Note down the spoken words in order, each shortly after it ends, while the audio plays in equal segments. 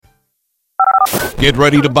Get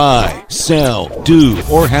ready to buy, sell, do,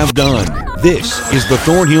 or have done. This is the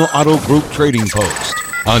Thornhill Auto Group Trading Post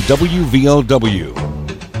on WVOW.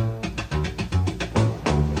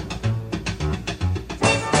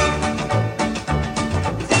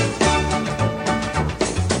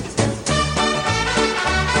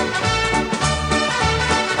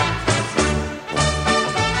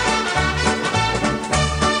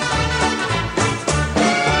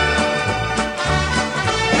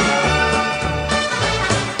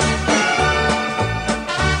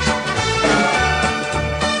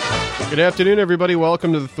 Good afternoon, everybody.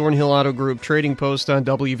 Welcome to the Thornhill Auto Group Trading Post on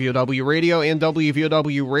WVOW Radio and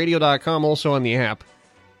WVOWradio.com, also on the app,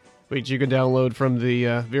 which you can download from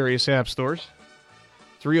the various app stores.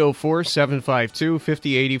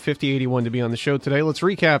 304-752-5080, 5081 to be on the show today. Let's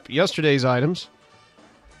recap yesterday's items.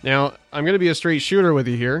 Now, I'm going to be a straight shooter with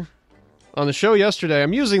you here. On the show yesterday,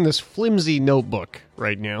 I'm using this flimsy notebook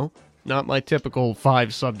right now, not my typical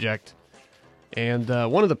 5-subject. And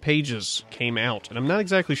one of the pages came out, and I'm not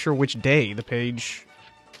exactly sure which day the page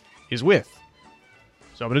is with.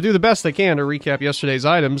 So I'm going to do the best I can to recap yesterday's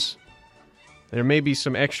items. There may be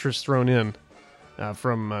some extras thrown in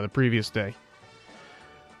from the previous day.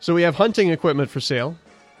 So we have hunting equipment for sale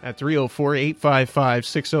at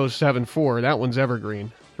 304-855-6074. That one's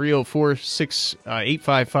evergreen.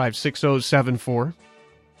 304-855-6074.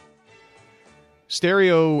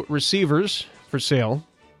 Stereo receivers for sale.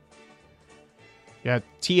 Got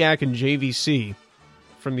TAC and JVC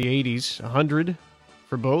from the 80s, 100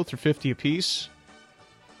 for both, or 50 apiece.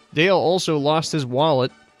 Dale also lost his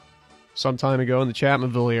wallet some time ago in the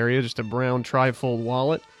Chapmanville area, just a brown trifold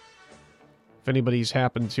wallet. If anybody's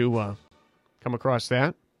happened to come across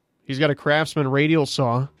that. He's got a Craftsman radial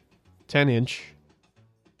saw, 10-inch.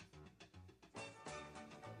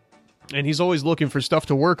 And he's always looking for stuff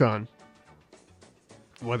to work on,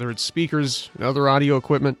 whether it's speakers and other audio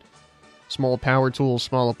equipment, small power tools,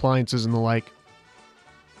 small appliances, and the like.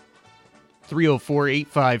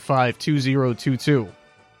 304-855-2022.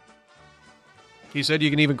 He said you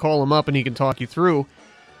can even call him up and he can talk you through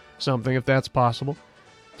something if that's possible.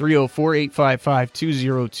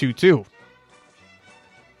 304-855-2022.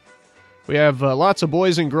 We have lots of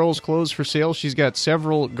boys and girls clothes for sale. She's got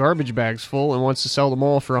several garbage bags full and wants to sell them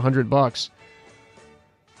all for $100.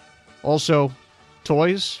 Also,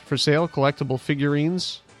 toys for sale, collectible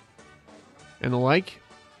figurines, and the like.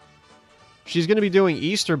 She's going to be doing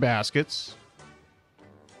Easter baskets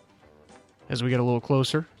as we get a little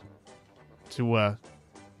closer to the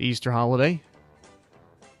Easter holiday.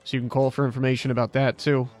 So you can call for information about that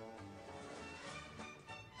too.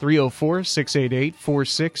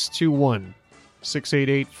 304-688-4621.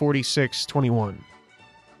 688-4621.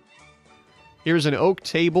 Here's an oak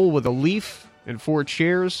table with a leaf and 4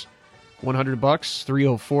 chairs. $100.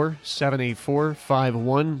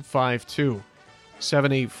 304-784-5152.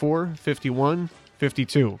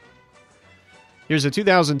 784-5152. Here's a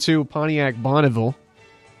 2002 Pontiac Bonneville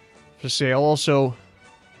for sale. Also,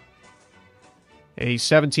 a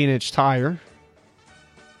 17-inch tire.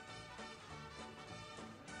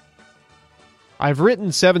 I've written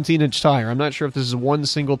 17-inch tire. I'm not sure if this is one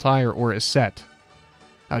single tire or a set.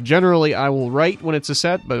 Generally, I will write when it's a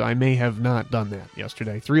set, but I may have not done that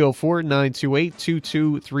yesterday.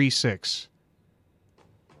 304-928-2236.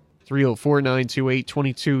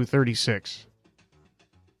 304-928-2236.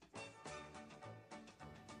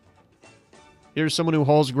 Here's someone who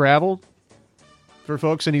hauls gravel for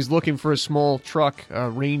folks, and he's looking for a small truck, a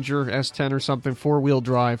Ranger S10 or something, 4-wheel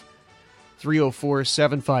drive.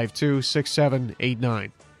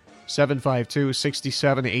 304-752-6789.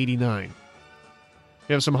 752-6789.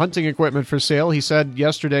 We have some hunting equipment for sale. He said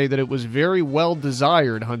yesterday that it was very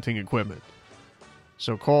well-desired hunting equipment.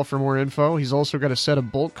 So call for more info. He's also got a set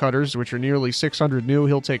of bolt cutters, which are nearly 600 new.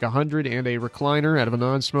 He'll take 100, and a recliner out of a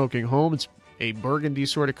non-smoking home. It's a burgundy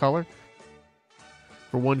sort of color.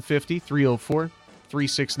 For $150,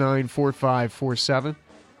 304-369-4547,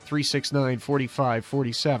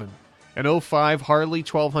 369-4547. An 05 Harley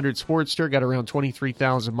 1200 Sportster, got around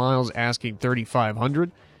 23,000 miles, asking $3,500.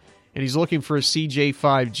 And he's looking for a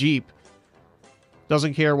CJ5 Jeep.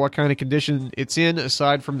 Doesn't care what kind of condition it's in,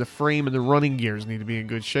 aside from the frame and the running gears need to be in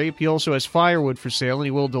good shape. He also has firewood for sale, and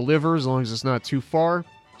he will deliver as long as it's not too far.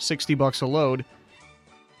 $60 a load.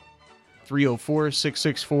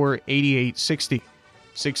 304-664-8860.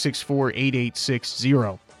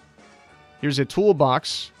 664-8860. Here's a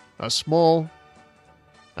toolbox,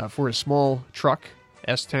 for a small truck,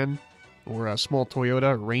 S10, or a small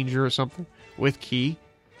Toyota Ranger or something, with key.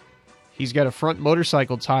 He's got a front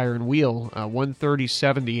motorcycle tire and wheel,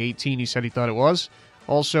 130/70/18, he said he thought it was.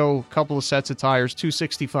 Also, a couple of sets of tires,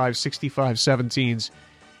 265, 65, 17s,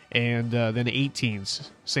 and then 18s.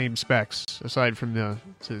 Same specs, aside from the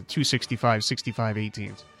 265, 65,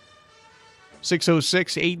 18s.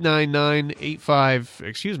 606-899-85,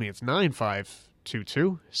 excuse me, it's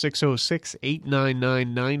 9522.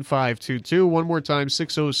 606-899-9522. One more time,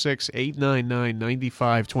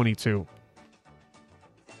 606-899-9522.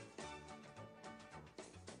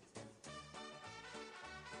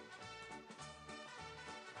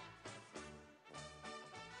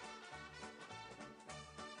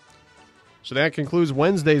 So that concludes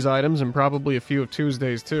Wednesday's items and probably a few of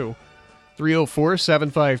Tuesday's too.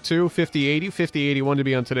 304-752-5080, 5081 to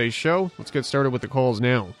be on today's show. Let's get started with the calls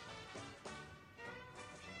now.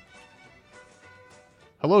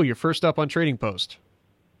 Hello, you're first up on Trading Post.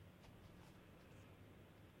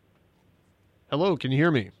 Hello, can you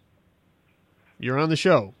hear me? You're on the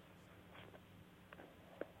show.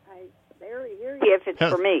 I barely hear you if it's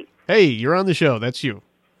for me. Hey, you're on the show. That's you.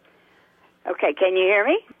 Okay, can you hear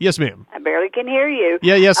me? Yes, ma'am. I barely can hear you.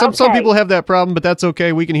 Yeah. Some people have that problem, but that's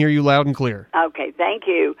okay. We can hear you loud and clear. Okay, thank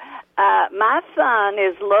you. My son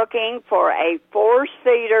is looking for a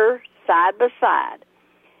 4-seater side-by-side.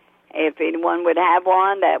 If anyone would have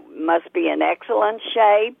one, that must be in excellent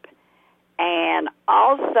shape. And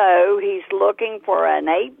also, he's looking for an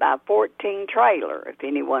 8x14 trailer, if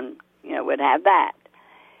anyone, would have that.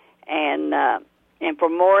 And for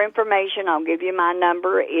more information, I'll give you my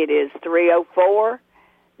number. It is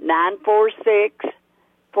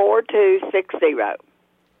 304-946-4260.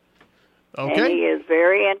 Okay. And he is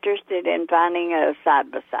very interested in finding a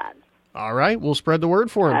side-by-side. All right, we'll spread the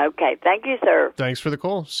word for him. Okay, thank you, sir. Thanks for the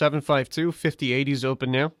call. 752-5080 is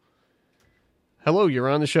open now. Hello, you're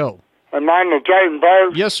on the show. Am I in the Trading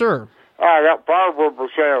Post? Yes, sir. I got firewood for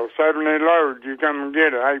sale, 70 loads. You come and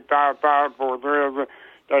get it. 855-4306.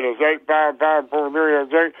 That is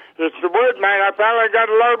 855-4306. It's the wood, man. I finally got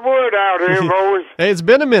a load of wood out here, boys. Hey, it's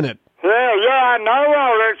been a minute. Yeah, I know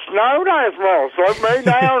all that snow last month. Slow me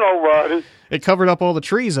down, nobody. It covered up all the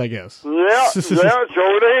trees, I guess. Yeah, sure it is.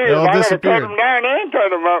 They all I'm going to disappeared. cut them down and cut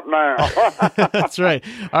them up now. That's right.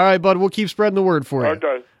 All right, bud, we'll keep spreading the word for you.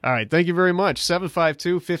 Okay. All right, thank you very much.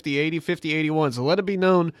 752-5080, 5081. So let it be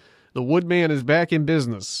known the woodman is back in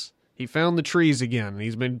business. He found the trees again, and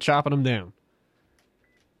he's been chopping them down.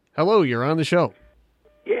 Hello, you're on the show.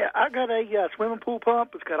 Yeah, I got a swimming pool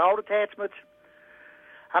pump. It's got all the attachments.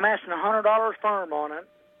 I'm asking $100 firm on it,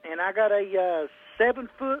 and I got a 7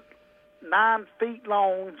 foot 9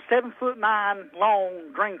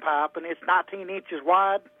 long drain pipe, and it's 19 inches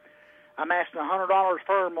wide. I'm asking $100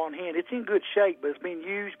 firm on hand. It's in good shape, but it's been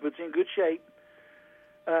used, but it's in good shape.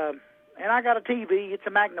 And I got a TV. It's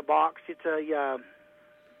a Magna box. It's a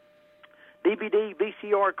DVD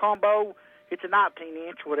VCR combo. It's a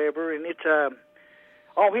 19-inch, whatever, and it's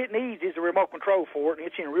all it needs is a remote control for it, and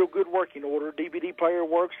it's in real good working order. DVD player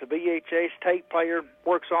works, the VHS tape player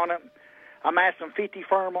works on it. I'm asking $50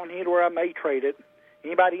 firm on it where I may trade it.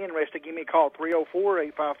 Anybody interested, give me a call,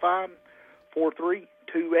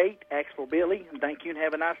 304-855-4328. Ask for Billy, and thank you, and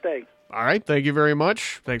have a nice day. All right, thank you very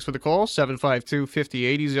much. Thanks for the call.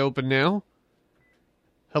 752-5080 is open now.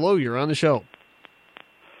 Hello, you're on the show.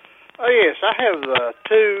 Oh, yes, I have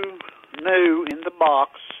 2 new in the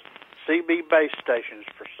box CB base stations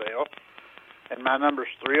for sale, and my number is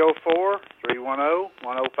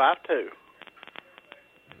 304-310-1052.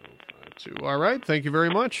 All right, thank you very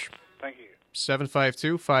much. Thank you.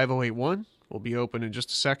 752-5081 will be open in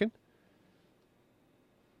just a second.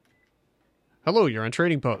 Hello, you're on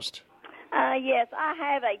Trading Post. Yes, I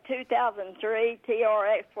have a 2003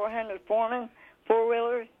 TRX 400 Foreman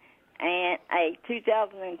 4-wheeler and a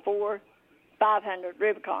 2004 500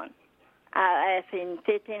 Rubicon. I asked him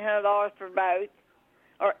 $1,500 for both,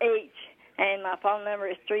 or each, and my phone number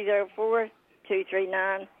is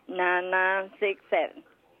 304-239-9967.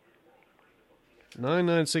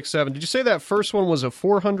 9967. Did you say that first one was a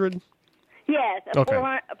 400? Yes, a Okay.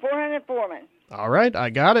 400 Foreman. All right, I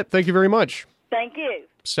got it. Thank you very much. Thank you.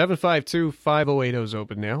 752-5080 is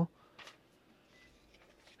open now.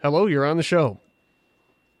 Hello, you're on the show.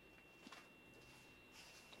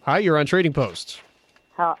 Hi, you're on Trading Post.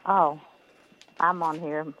 Oh, I'm on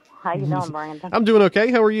here. How you doing, Brandon? I'm doing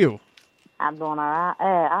okay. How are you? I'm doing all right.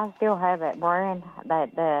 I still have that brand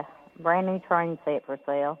new train set for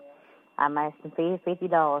sale. I'm asking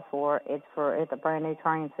 $50 for it. It's a brand new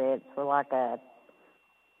train set. It's for like a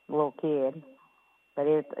little kid, but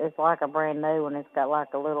it's like a brand new one. It's got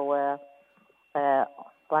like a little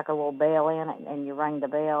like a little bell in it, and you ring the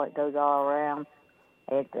bell. It goes all around.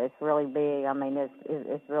 It's really big. I mean,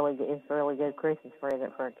 it's really good Christmas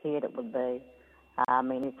present for a kid. It would be. I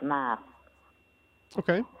mean, it's nice.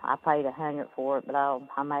 Okay. I paid $100 for it, but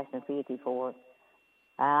I'm asking $50 for it.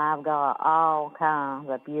 I've got all kinds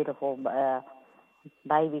of beautiful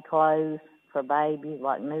baby clothes for babies,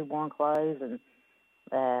 like newborn clothes, and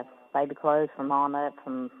baby clothes from on up,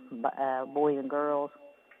 from boys and girls.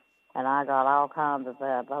 And I got all kinds of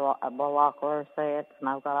binocular sets, and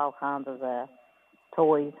I've got all kinds of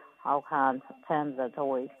toys, tons of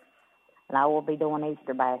toys. And I will be doing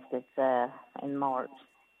Easter baskets in March.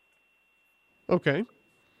 Okay.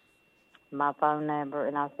 My phone number,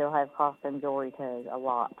 and I still have costume jewelry too, a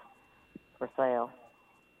lot for sale.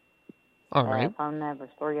 All right. Phone number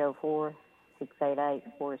is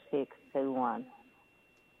 304-688-4621.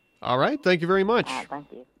 All right. Thank you very much. All right, thank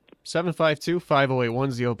you. 752-5081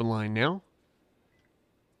 is the open line now.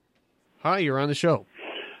 Hi, you're on the show.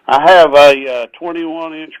 I have a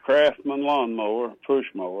 21-inch Craftsman lawnmower, push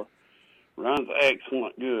mower. Runs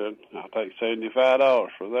excellent good. I'll take $75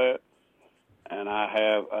 for that. And I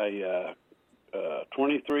have a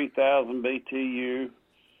 23,000 BTU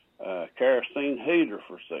kerosene heater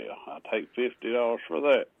for sale. I'll take $50 for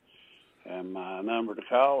that. And my number to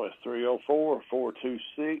call is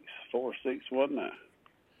 304-426-4619.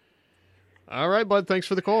 All right, bud. Thanks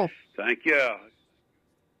for the call. Thank you.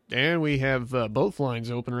 And we have both lines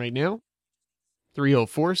open right now.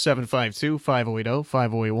 304-752-5080,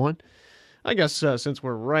 5081. I guess since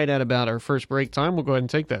we're right at about our first break time, we'll go ahead and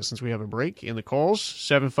take that since we have a break in the calls.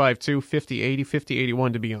 752-5080,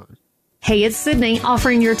 5081 to be on. Hey, it's Sydney,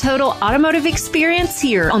 offering your total automotive experience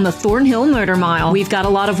here on the Thornhill Motor Mile. We've got a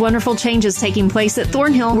lot of wonderful changes taking place at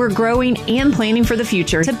Thornhill. We're growing and planning for the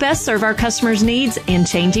future to best serve our customers' needs and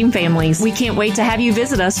changing families. We can't wait to have you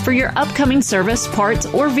visit us for your upcoming service, parts,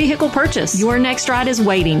 or vehicle purchase. Your next ride is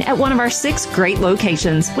waiting at one of our 6 great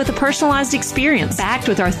locations with a personalized experience backed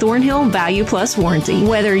with our Thornhill Value Plus warranty.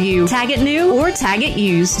 Whether you tag it new or tag it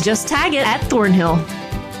used, just tag it at Thornhill.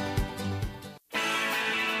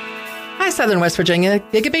 Hi, Southern West Virginia.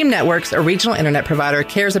 GigaBeam Networks, a regional internet provider,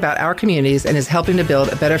 cares about our communities and is helping to build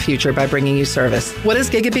a better future by bringing you service. What does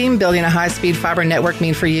GigaBeam building a high-speed fiber network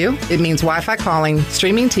mean for you? It means Wi-Fi calling,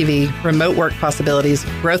 streaming TV, remote work possibilities,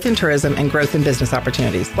 growth in tourism, and growth in business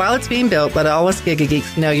opportunities. While it's being built, let all us Giga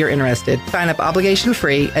Geeks know you're interested. Sign up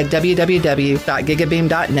obligation-free at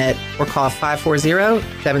www.gigabeam.net or call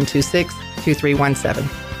 540-726-2317.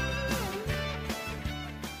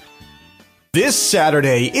 This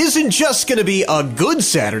Saturday isn't just going to be a good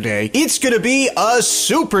Saturday, it's going to be a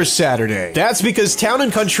super Saturday. That's because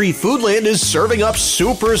Town & Country Foodland is serving up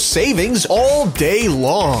super savings all day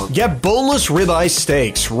long. Get boneless ribeye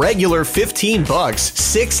steaks, regular $15,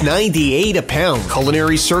 $6.98 a pound.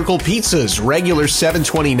 Culinary Circle pizzas, regular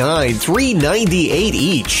 $7.29, $3.98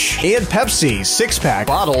 each. And Pepsi, 6-pack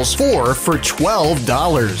bottles, 4 for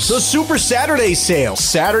 $12. The Super Saturday sale,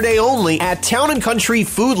 Saturday only at Town & Country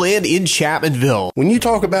Foodland in Chapmanville. When you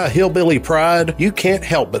talk about hillbilly pride, you can't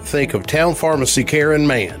help but think of Town Pharmacy Care in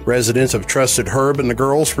Man. Residents have trusted Herb and the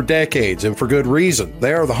girls for decades, and for good reason.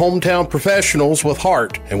 They are the hometown professionals with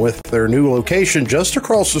heart, and with their new location just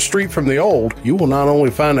across the street from the old, you will not only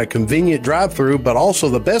find a convenient drive-thru, but also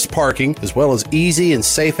the best parking, as well as easy and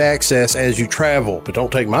safe access as you travel. But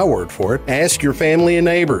don't take my word for it. Ask your family and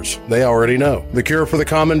neighbors. They already know. The cure for the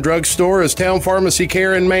common drugstore is Town Pharmacy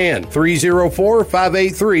Care in Man.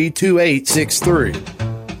 304-583-2863.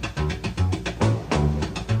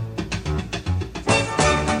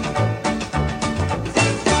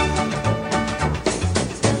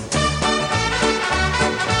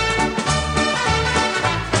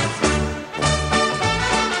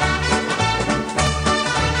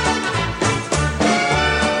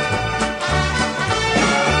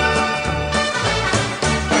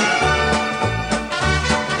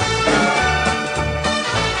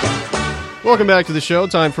 Welcome back to the show.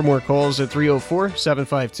 Time for more calls at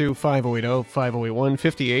 304-752-5080, 5081.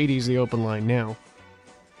 5080 is the open line now.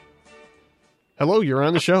 Hello, you're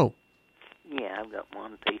on the show. Yeah, I've got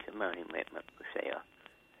one piece of money commitment for sale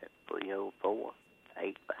at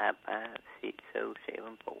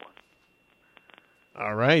 304-855-6074.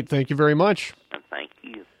 All right, thank you very much. Thank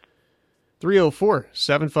you.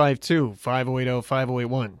 304-752-5080,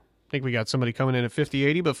 5081. I think we got somebody coming in at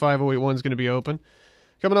 5080, but 5081 is going to be open.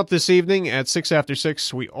 Coming up this evening at 6 after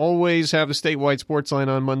 6, we always have the statewide sports line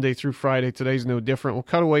on Monday through Friday. Today's no different. We'll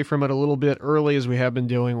cut away from it a little bit early, as we have been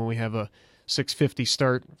doing when we have a 6:50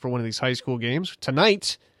 start for one of these high school games.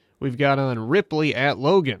 Tonight, we've got on Ripley at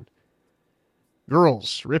Logan.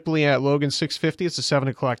 Girls, Ripley at Logan, 6:50. It's a 7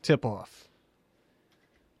 o'clock tip-off.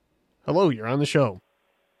 Hello, you're on the show.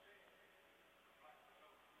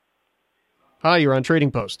 Hi, you're on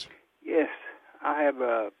Trading Post. Yes, I have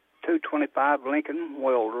a 225 Lincoln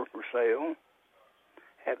welder for sale.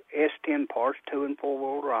 have S10 parts, 2 and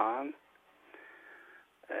 4-wheel drive.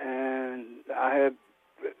 And I have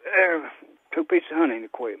 2 pieces of hunting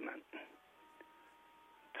equipment.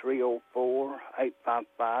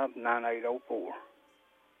 304-855-9804.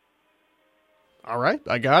 All right,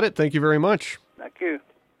 I got it. Thank you very much. Thank you.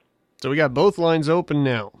 So we got both lines open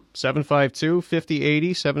now.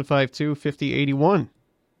 752-5080, 752-5081.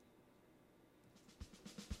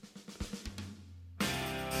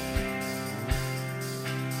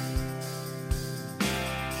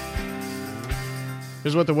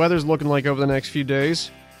 Here's what the weather's looking like over the next few days.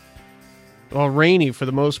 Well, rainy for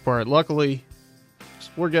the most part. Luckily,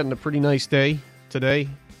 we're getting a pretty nice day today.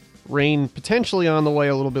 Rain potentially on the way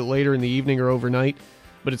a little bit later in the evening or overnight,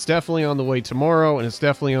 but it's definitely on the way tomorrow, and it's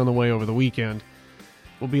definitely on the way over the weekend.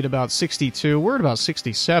 We'll be at about 62. We're at about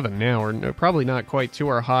 67 now. We're probably not quite to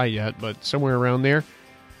our high yet, but somewhere around there.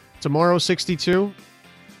 Tomorrow, 62.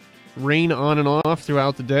 Rain on and off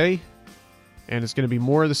throughout the day. And it's going to be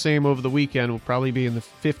more of the same over the weekend. We'll probably be in the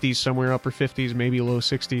 50s, somewhere upper 50s, maybe low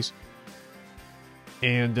 60s.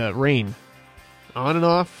 And rain on and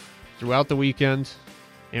off throughout the weekend.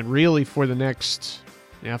 And really for the next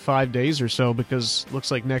 5 days or so, because it looks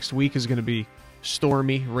like next week is going to be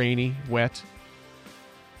stormy, rainy, wet.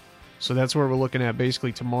 So that's where we're looking at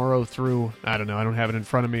basically tomorrow through, I don't know, I don't have it in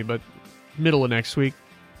front of me, but middle of next week.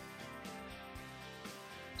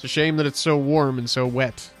 It's a shame that it's so warm and so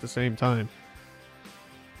wet at the same time.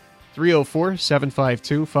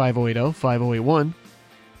 304-752-5080, 5081.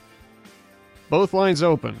 Both lines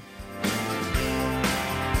open.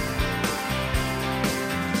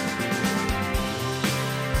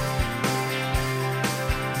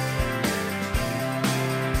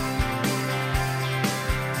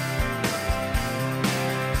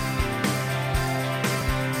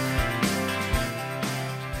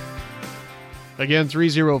 Again,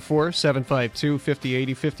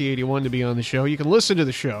 304-752-5080, 5081 to be on the show. You can listen to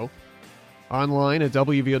the show online at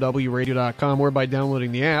WVOWradio.com or by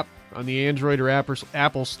downloading the app on the Android or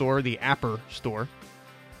Apple Store, the Apper Store.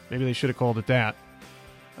 Maybe they should have called it that.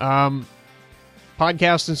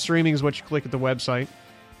 Podcast and streaming is what you click at the website.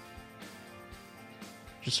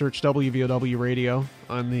 Just search WVOW Radio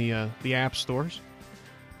on the app stores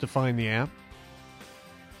to find the app.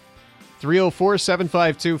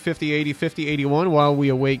 304-752-5080, 5081 while we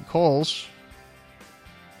await calls.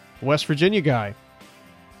 West Virginia guy.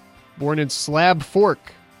 Born in Slab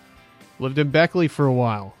Fork. Lived in Beckley for a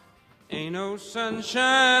while. Ain't no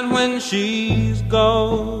sunshine when she's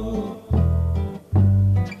gone.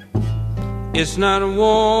 It's not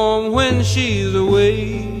warm when she's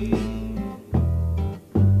away.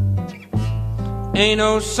 Ain't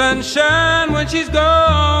no sunshine when she's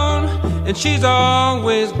gone. And she's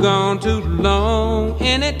always gone too long.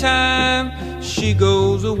 Anytime she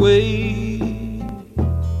goes away,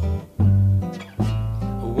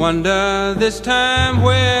 wonder this time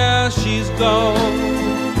where she's gone.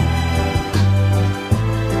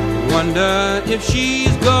 Wonder if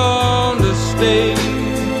she's gonna stay.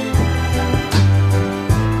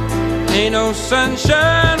 Ain't no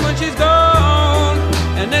sunshine when she's gone,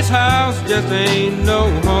 and this house just ain't no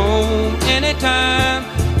home. Anytime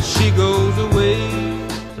she goes away.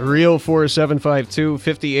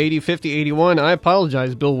 304-752-5080, 5081. I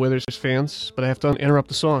apologize, Bill Withers fans, but I have to interrupt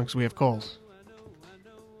the song because we have calls.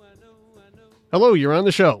 Hello, you're on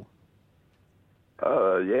the show.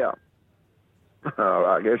 Yeah.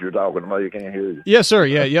 I guess you're talking to me. You can't hear you. Yes, sir.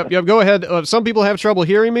 Yeah, yep. Go ahead. Some people have trouble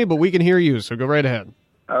hearing me, but we can hear you, so go right ahead.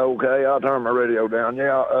 Okay, I'll turn my radio down.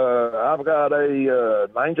 Yeah, I've got a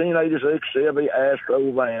 1986 Chevy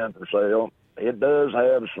Astro van for sale. It does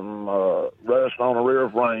have some rust on the rear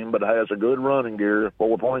frame, but it has a good running gear,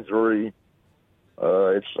 4.3.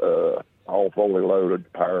 It's all fully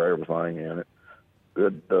loaded, power, everything in it.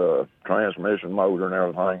 Good transmission, motor, and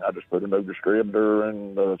everything. I just put a new distributor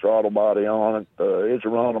and throttle body on it. It's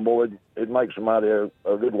runnable. It makes somebody a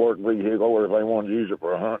good work vehicle if they want to use it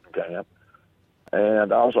for a hunting camp.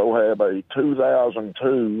 And I also have a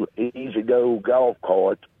 2002 Easy Go golf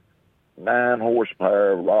cart, 9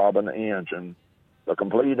 horsepower Robin engine. The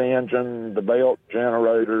complete engine, the belt,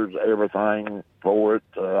 generators, everything for it.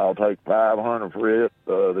 I'll take $500 for it.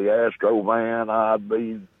 The Astro van, I'd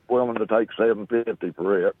be willing to take $750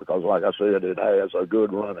 for it because, like I said, it has a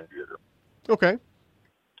good running gear. Okay.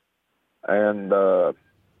 And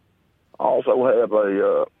also have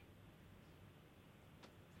a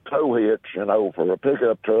tow hitch, for a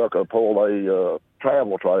pickup truck. I pull a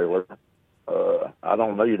travel trailer. I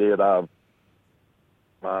don't need it.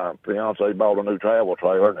 My fiance bought a new travel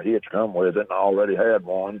trailer, and the hitch come with it, and I already had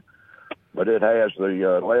one. But it has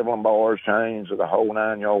the leveling bars, chains, the whole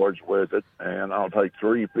 9 yards with it, and I'll take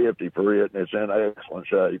 $350 for it, and it's in excellent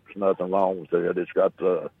shape. There's nothing wrong with it. It's got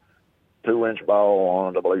the 2-inch ball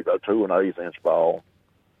on it, I believe a 2 1/8-inch ball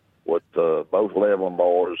with both leveling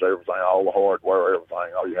bars, everything, all the hardware,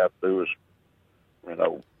 everything. All you have to do is,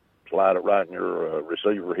 slide it right in your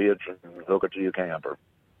receiver hitch and hook it to your camper.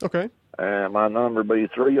 Okay. And my number be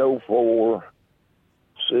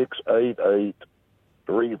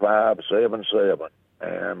 304-688-3577.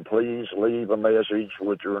 And please leave a message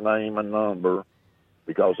with your name and number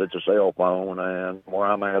because it's a cell phone. And where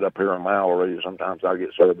I'm at up here in Mallory, sometimes I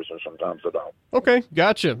get service and sometimes I don't. Okay,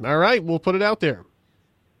 gotcha. All right, we'll put it out there.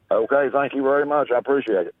 Okay, thank you very much. I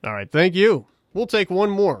appreciate it. All right, thank you. We'll take one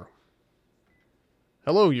more.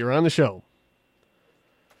 Hello, you're on the show.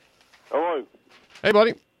 Hello. Hey,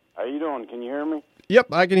 buddy. How you doing? Can you hear me?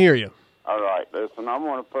 Yep, I can hear you. All right. Listen, I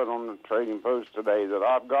want to put on the trading post today that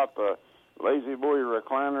I've got the Lazy Boy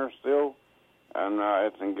recliner still, and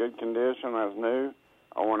it's in good condition as new.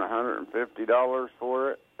 I want $150 for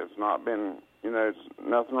it. It's not been, it's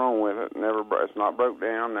nothing wrong with it. It's not broke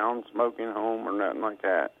down. Now I'm smoking home or nothing like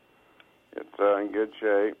that. It's in good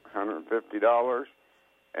shape. $150.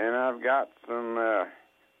 And I've got some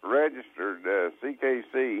registered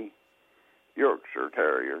CKC Yorkshire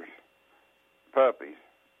Terriers, puppies.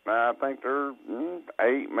 I think they're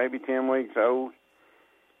 8, maybe 10 weeks old.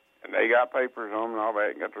 And they got papers on them and all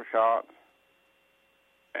that, got their shots.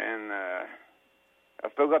 And I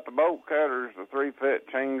still got the bolt cutters, the 3-foot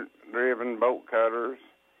chain-driven bolt cutters,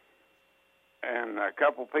 and a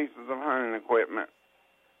couple pieces of hunting equipment.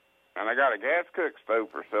 And I got a gas cook stove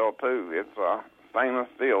for sale, too. It's stainless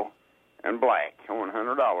steel and black. I want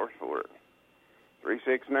 $100 for it.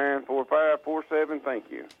 369-4547.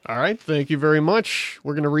 Thank you. All right. Thank you very much.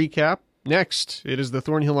 We're going to recap. Next, it is the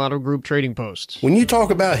Thornhill Auto Group Trading Post. When you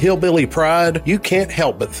talk about hillbilly pride, you can't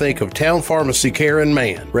help but think of Town Pharmacy Care in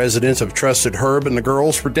Man. Residents have trusted Herb and the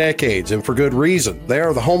girls for decades, and for good reason. They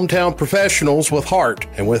are the hometown professionals with heart,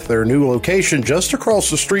 and with their new location just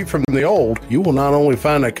across the street from the old, you will not only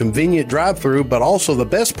find a convenient drive-thru, but also the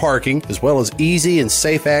best parking, as well as easy and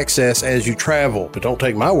safe access as you travel. But don't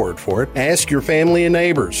take my word for it. Ask your family and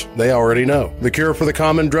neighbors. They already know. The cure for the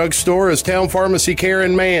common drugstore is Town Pharmacy Care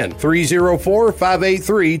in Man.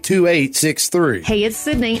 304-583-2863. Hey, it's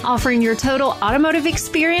Sydney, offering your total automotive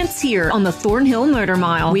experience here on the Thornhill Motor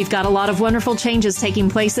Mile. We've got a lot of wonderful changes taking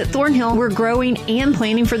place at Thornhill. We're growing and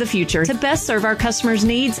planning for the future to best serve our customers'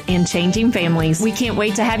 needs and changing families. We can't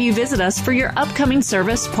wait to have you visit us for your upcoming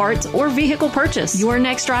service, parts, or vehicle purchase. Your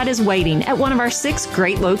next ride is waiting at one of our 6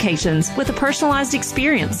 great locations with a personalized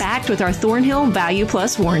experience backed with our Thornhill Value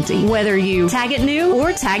Plus warranty. Whether you tag it new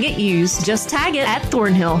or tag it used, just tag it at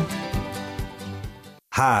Thornhill.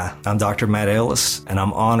 Hi, I'm Dr. Matt Ellis, and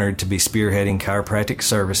I'm honored to be spearheading chiropractic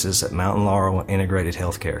services at Mountain Laurel Integrated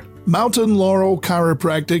Healthcare. Mountain Laurel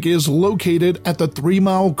Chiropractic is located at the 3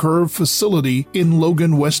 Mile Curve facility in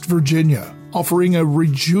Logan, West Virginia, offering a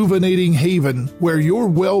rejuvenating haven where your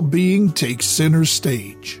well-being takes center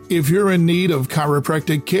stage. If you're in need of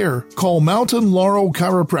chiropractic care, call Mountain Laurel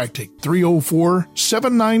Chiropractic,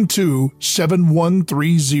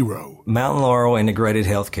 304-792-7130. Mountain Laurel Integrated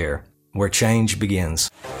Healthcare, where change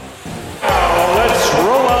begins. Now let's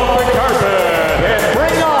roll out the carpet and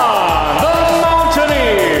bring on the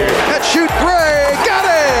Mountaineers. That shoot, Gray, got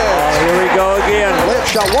it! Here we go again.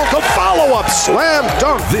 Left shot, Walker, follow-up, slam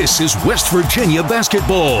dunk. This is West Virginia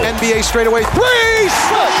basketball. NBA straightaway, 3,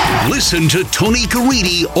 smash! Listen to Tony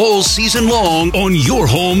Caridi all season long on your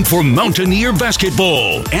home for Mountaineer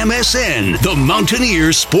basketball. MSN, the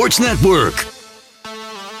Mountaineer Sports Network.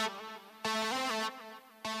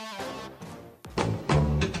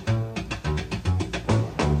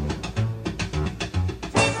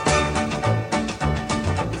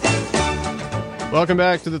 Welcome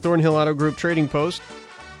back to the Thornhill Auto Group Trading Post.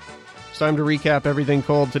 It's time to recap everything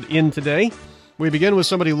called in today. We begin with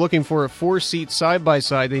somebody looking for a 4-seat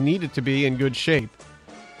side-by-side. They need it to be in good shape.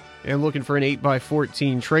 And looking for an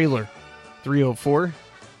 8x14 trailer.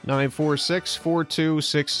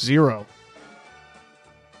 304-946-4260.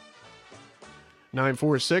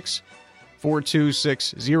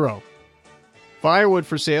 946-4260. Firewood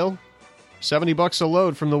for sale. $70 a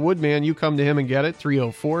load from the Woodman. You come to him and get it.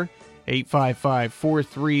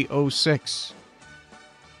 304-855-4306.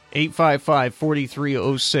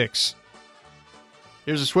 855-4306.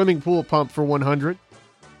 Here's a swimming pool pump for $100.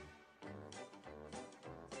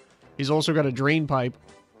 He's also got a drain pipe.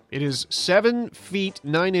 It is 7 feet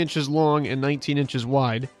 9 inches long and 19 inches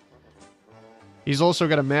wide. He's also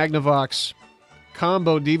got a Magnavox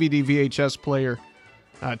combo DVD VHS player.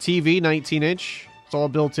 TV 19-inch. It's all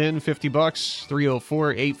built in, $50,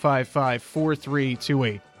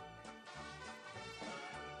 304-855-4328.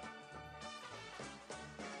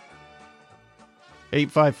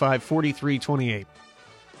 $855-4328.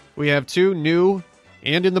 We have 2 new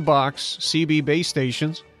and in the box CB base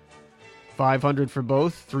stations. $500 for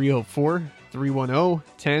both,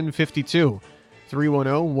 304-310-1052,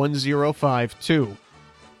 310-1052.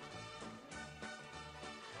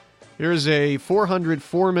 Here's a 400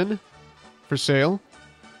 Foreman for sale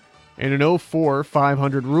and an 04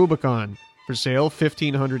 500 Rubicon for sale,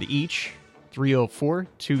 $1,500 each,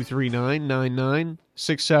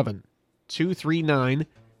 304-239-9967,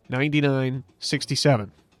 239-9967.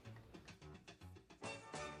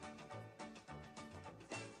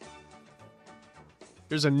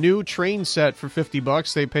 There's a new train set for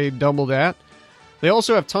 $50. They paid double that. They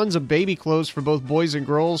also have tons of baby clothes for both boys and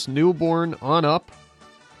girls, newborn on up.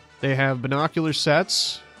 They have binocular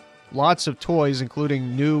sets, lots of toys,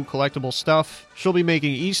 including new collectible stuff. She'll be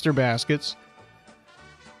making Easter baskets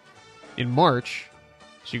in March,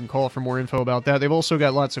 so you can call for more info about that. They've also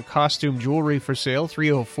got lots of costume jewelry for sale,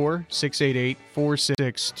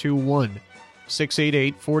 304-688-4621,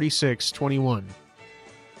 688-4621.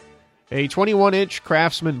 A 21-inch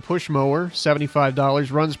Craftsman push mower,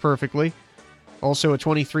 $75, runs perfectly. Also a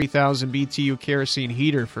 23,000 BTU kerosene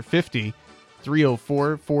heater for $50,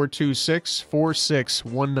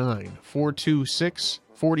 304-426-4619,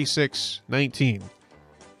 426-4619.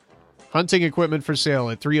 Hunting equipment for sale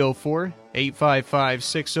at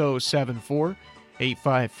 304-855-6074,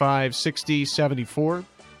 855-6074.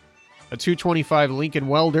 A 225 Lincoln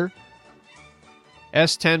Welder,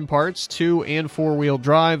 S10 parts, 2- and 4-wheel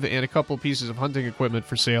drive, and a couple pieces of hunting equipment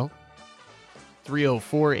for sale.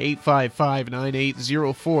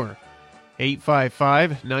 304-855-9804,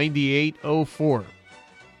 855-9804.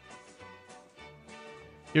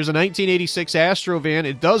 Here's a 1986 Astro van.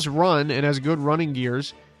 It does run and has good running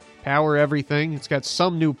gears. Power everything. It's got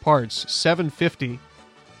some new parts, $750.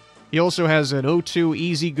 He also has an 02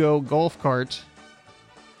 Easy Go golf cart,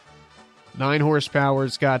 9 horsepower.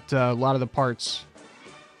 It's got a lot of the parts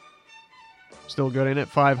still good in it,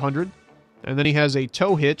 $500. And then he has a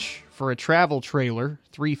tow hitch for a travel trailer,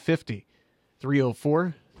 $350.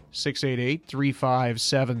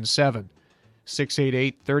 304-688-3577,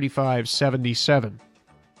 688-3577.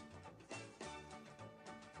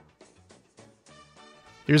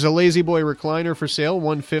 Here's a Lazy Boy recliner for sale,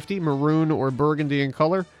 $150, maroon or burgundy in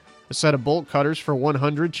color. A set of bolt cutters for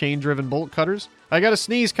 $100, chain-driven bolt cutters. I got a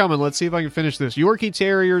sneeze coming. Let's see if I can finish this. Yorkie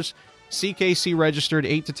Terriers, CKC registered,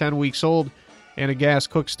 8 to 10 weeks old, and a gas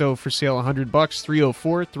cook stove for sale, $100,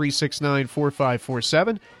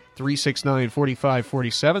 304-369-4547,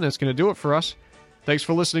 369-4547. That's going to do it for us. Thanks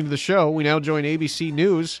for listening to the show. We now join ABC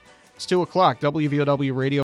News. It's 2 o'clock, WVOW Radio.